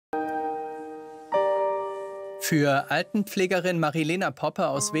Für Altenpflegerin Marilena Poppe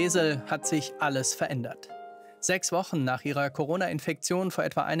aus Wesel hat sich alles verändert. 6 Wochen nach ihrer Corona-Infektion vor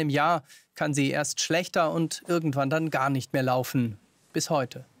etwa einem Jahr kann sie erst schlechter und irgendwann dann gar nicht mehr laufen. Bis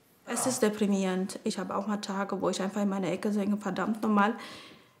heute. Es ist deprimierend. Ich habe auch mal Tage, wo ich einfach in meiner Ecke singe, verdammt nochmal,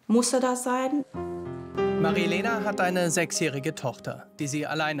 musste das sein? Marilena hat eine 6-jährige Tochter, die sie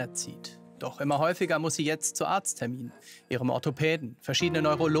alleinerzieht. Doch immer häufiger muss sie jetzt zu Arztterminen, ihrem Orthopäden, verschiedene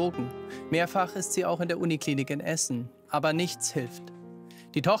Neurologen. Mehrfach ist sie auch in der Uniklinik in Essen, aber nichts hilft.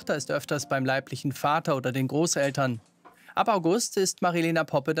 Die Tochter ist öfters beim leiblichen Vater oder den Großeltern. Ab August ist Marilena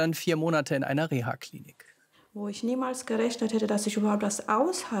Poppe dann 4 Monate in einer Reha-Klinik. Wo ich niemals gerechnet hätte, dass ich überhaupt das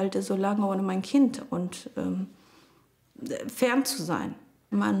aushalte, so lange ohne mein Kind und fern zu sein.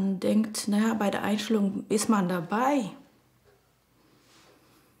 Man denkt, naja, bei der Einstellung ist man dabei.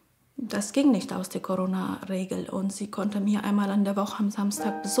 Das ging nicht aus der Corona-Regel und sie konnte mir einmal in der Woche am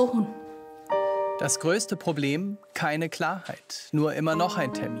Samstag besuchen. Das größte Problem? Keine Klarheit. Nur immer noch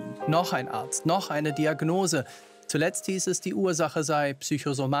ein Termin, noch ein Arzt, noch eine Diagnose. Zuletzt hieß es, die Ursache sei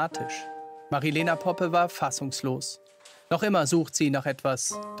psychosomatisch. Marilena Poppe war fassungslos. Noch immer sucht sie nach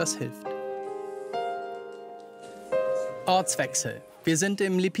etwas, das hilft. Ortswechsel. Wir sind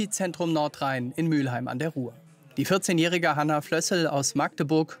im Lipid-Zentrum Nordrhein in Mülheim an der Ruhr. Die 14-jährige Hanna Flössel aus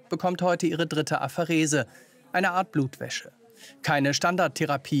Magdeburg bekommt heute ihre 3. Apherese, eine Art Blutwäsche. Keine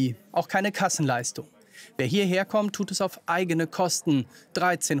Standardtherapie, auch keine Kassenleistung. Wer hierher kommt, tut es auf eigene Kosten,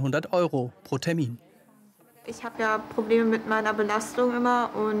 1.300 € pro Termin. Ich habe ja Probleme mit meiner Belastung immer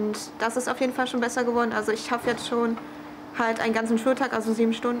und das ist auf jeden Fall schon besser geworden. Also ich habe jetzt schon halt einen ganzen Schultag, also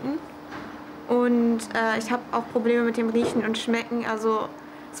 7 Stunden. Und ich habe auch Probleme mit dem Riechen und Schmecken. Also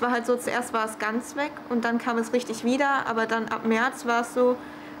es war halt so, zuerst war es ganz weg und dann kam es richtig wieder. Aber dann ab März war es so,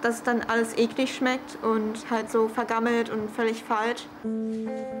 dass es dann alles eklig schmeckt und halt so vergammelt und völlig falsch.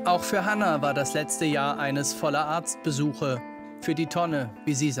 Auch für Hanna war das letzte Jahr eines voller Arztbesuche. Für die Tonne,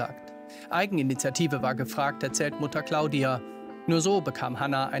 wie sie sagt. Eigeninitiative war gefragt, erzählt Mutter Claudia. Nur so bekam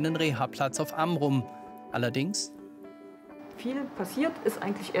Hanna einen Reha-Platz auf Amrum. Allerdings? Viel passiert ist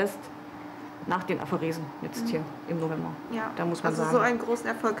eigentlich erst nach den Apheresen, jetzt hier im November. Ja, da muss man sagen. So einen großen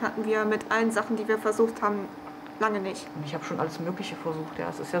Erfolg hatten wir mit allen Sachen, die wir versucht haben, lange nicht. Ich habe schon alles Mögliche versucht.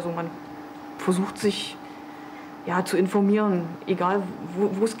 Ja. Es ist ja so, man versucht sich ja, zu informieren, egal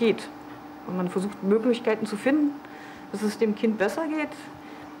wo es geht. Und man versucht Möglichkeiten zu finden, dass es dem Kind besser geht.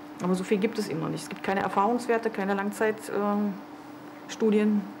 Aber so viel gibt es eben noch nicht. Es gibt keine Erfahrungswerte, keine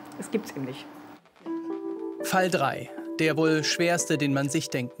Langzeitstudien. Es gibt es eben nicht. Fall 3. Der wohl schwerste, den man sich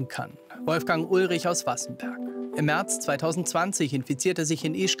denken kann. Wolfgang Ulrich aus Wassenberg. Im März 2020 infiziert er sich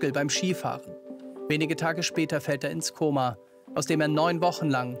in Ischgl beim Skifahren. Wenige Tage später fällt er ins Koma, aus dem er 9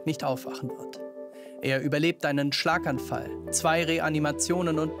 Wochen lang nicht aufwachen wird. Er überlebt einen Schlaganfall, 2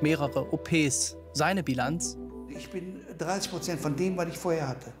 Reanimationen und mehrere OPs. Seine Bilanz? Ich bin 30% von dem, was ich vorher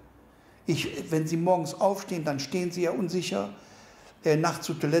hatte. Wenn Sie morgens aufstehen, dann stehen Sie ja unsicher. Nachts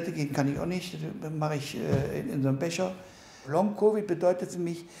zur Toilette gehen kann ich auch nicht, das mache ich in so einem Becher. Long-Covid bedeutet für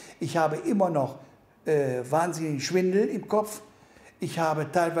mich, ich habe immer noch wahnsinnigen Schwindel im Kopf. Ich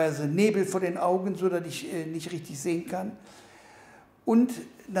habe teilweise Nebel vor den Augen, sodass ich nicht richtig sehen kann. Und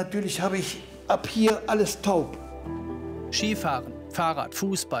natürlich habe ich ab hier alles taub. Skifahren, Fahrrad,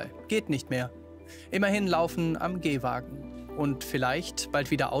 Fußball, geht nicht mehr. Immerhin laufen am Gehwagen. Und vielleicht bald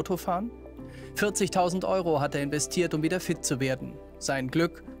wieder Auto fahren? 40.000 € hat er investiert, um wieder fit zu werden. Sein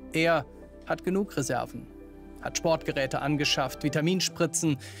Glück, er hat genug Reserven. Hat Sportgeräte angeschafft,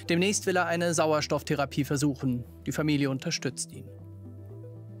 Vitaminspritzen. Demnächst will er eine Sauerstofftherapie versuchen. Die Familie unterstützt ihn.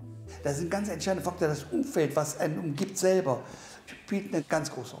 Das ist ein ganz entscheidender Faktor. Das Umfeld, was einen umgibt selber, spielt eine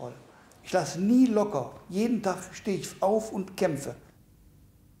ganz große Rolle. Ich lasse nie locker. Jeden Tag stehe ich auf und kämpfe.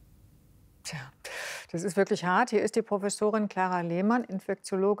 Tja, das ist wirklich hart. Hier ist die Professorin Clara Lehmann,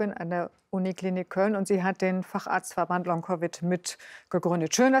 Infektiologin an der Uniklinik Köln. Und sie hat den Facharztverband Long-Covid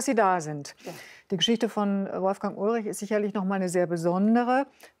mitgegründet. Schön, dass Sie da sind. Ja. Die Geschichte von Wolfgang Ulrich ist sicherlich noch mal eine sehr besondere.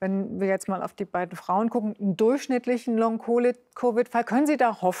 Wenn wir jetzt mal auf die beiden Frauen gucken, einen durchschnittlichen Long-Covid-Fall, können Sie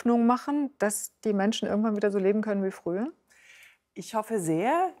da Hoffnung machen, dass die Menschen irgendwann wieder so leben können wie früher? Ich hoffe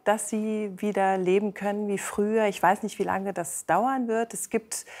sehr, dass sie wieder leben können wie früher. Ich weiß nicht, wie lange das dauern wird. Es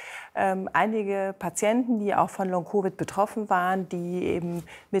gibt einige Patienten, die auch von Long-Covid betroffen waren, die eben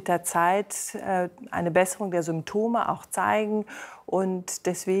mit der Zeit eine Besserung der Symptome auch zeigen. Und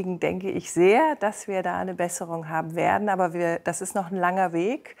deswegen denke ich sehr, dass wir da eine Besserung haben werden. Aber das ist noch ein langer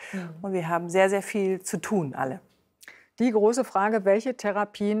Weg und wir haben sehr, sehr viel zu tun, alle. Die große Frage, welche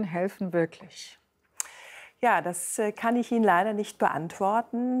Therapien helfen wirklich? Ja, das kann ich Ihnen leider nicht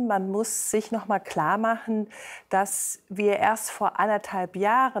beantworten. Man muss sich noch mal klar machen, dass wir erst vor 1,5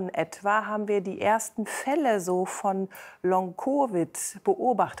 Jahren etwa haben wir die ersten Fälle so von Long-Covid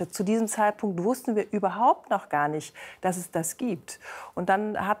beobachtet. Zu diesem Zeitpunkt wussten wir überhaupt noch gar nicht, dass es das gibt. Und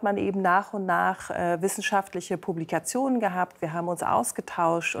dann hat man eben nach und nach wissenschaftliche Publikationen gehabt. Wir haben uns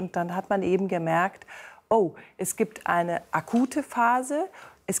ausgetauscht und dann hat man eben gemerkt, oh, es gibt eine akute Phase.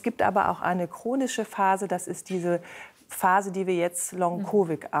 Es gibt aber auch eine chronische Phase, das ist diese Phase, die wir jetzt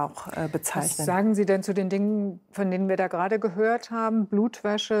Long-Covid auch bezeichnen. Was sagen Sie denn zu den Dingen, von denen wir da gerade gehört haben?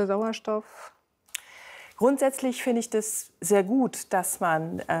 Blutwäsche, Sauerstoff? Grundsätzlich finde ich das sehr gut, dass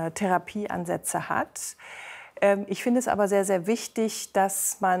man Therapieansätze hat. Ich finde es aber sehr, sehr wichtig,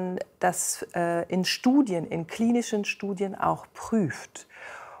 dass man das in Studien, in klinischen Studien auch prüft.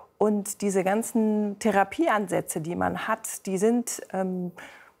 Und diese ganzen Therapieansätze, die man hat, die sind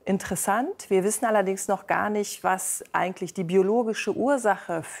interessant. Wir wissen allerdings noch gar nicht, was eigentlich die biologische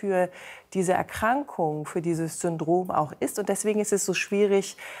Ursache für diese Erkrankung, für dieses Syndrom auch ist. Und deswegen ist es so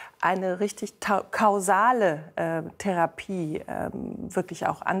schwierig, eine richtig kausale Therapie wirklich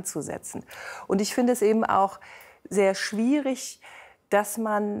auch anzusetzen. Und ich finde es eben auch sehr schwierig, dass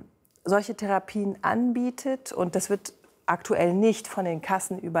man solche Therapien anbietet. Und das wird aktuell nicht von den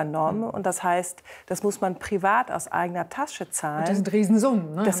Kassen übernommen. Und das heißt, das muss man privat aus eigener Tasche zahlen. Und das sind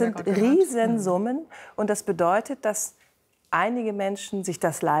Riesensummen. Ne? Das sind Riesensummen. Und das bedeutet, dass einige Menschen sich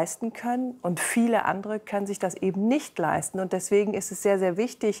das leisten können und viele andere können sich das eben nicht leisten. Und deswegen ist es sehr, sehr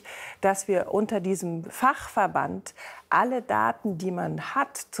wichtig, dass wir unter diesem Fachverband alle Daten, die man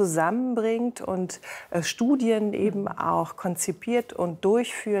hat, zusammenbringt und Studien eben auch konzipiert und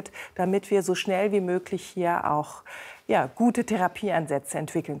durchführt, damit wir so schnell wie möglich hier auch gute Therapieansätze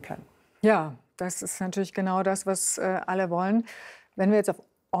entwickeln können. Ja, das ist natürlich genau das, was alle wollen. Wenn wir jetzt auf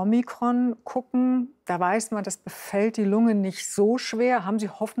Omikron gucken, da weiß man, das befällt die Lunge nicht so schwer. Haben Sie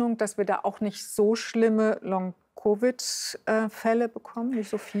Hoffnung, dass wir da auch nicht so schlimme Long-Covid-Fälle bekommen, nicht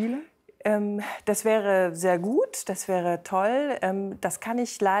so viele? Das wäre sehr gut, das wäre toll. Das kann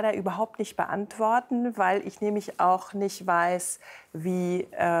ich leider überhaupt nicht beantworten, weil ich nämlich auch nicht weiß, wie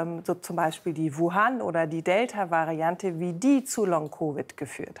so zum Beispiel die Wuhan- oder die Delta-Variante, wie die zu Long-Covid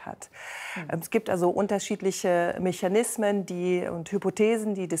geführt hat. Es gibt also unterschiedliche Mechanismen und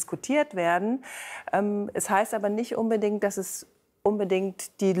Hypothesen, die diskutiert werden. Es heißt aber nicht unbedingt, dass es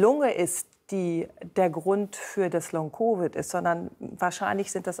unbedingt die Lunge ist, die der Grund für das Long-Covid ist, sondern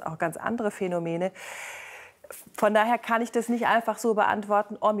wahrscheinlich sind das auch ganz andere Phänomene. Von daher kann ich das nicht einfach so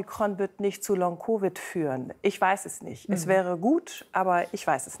beantworten, Omikron wird nicht zu Long-Covid führen. Ich weiß es nicht. Es wäre gut, aber ich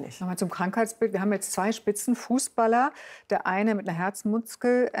weiß es nicht. Nochmal zum Krankheitsbild. Wir haben jetzt 2 Spitzenfußballer. Der eine mit einer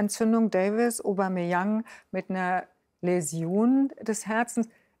Herzmuskelentzündung, Davis, Aubameyang mit einer Läsion des Herzens.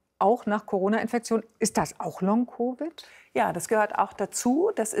 Auch nach Corona-Infektion. Ist das auch Long-Covid? Ja, das gehört auch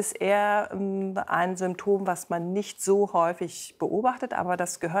dazu. Das ist eher ein Symptom, was man nicht so häufig beobachtet, aber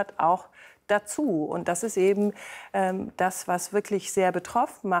das gehört auch dazu. Und das ist eben das, was wirklich sehr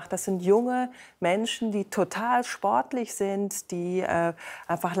betroffen macht. Das sind junge Menschen, die total sportlich sind, die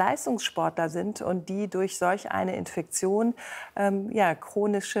einfach Leistungssportler sind und die durch solch eine Infektion eine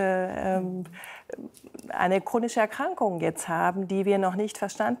chronische Erkrankung jetzt haben, die wir noch nicht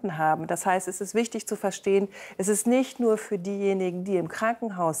verstanden haben. Das heißt, es ist wichtig zu verstehen, es ist nicht nur für diejenigen, die im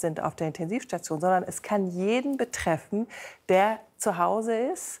Krankenhaus sind auf der Intensivstation, sondern es kann jeden betreffen, der zu Hause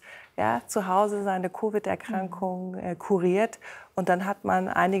ist, zu Hause seine Covid-Erkrankung kuriert und dann hat man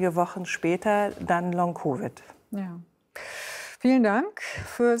einige Wochen später dann Long-Covid. Ja. Vielen Dank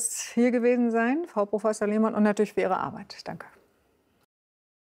fürs hier gewesen sein, Frau Professor Lehmann, und natürlich für Ihre Arbeit. Danke.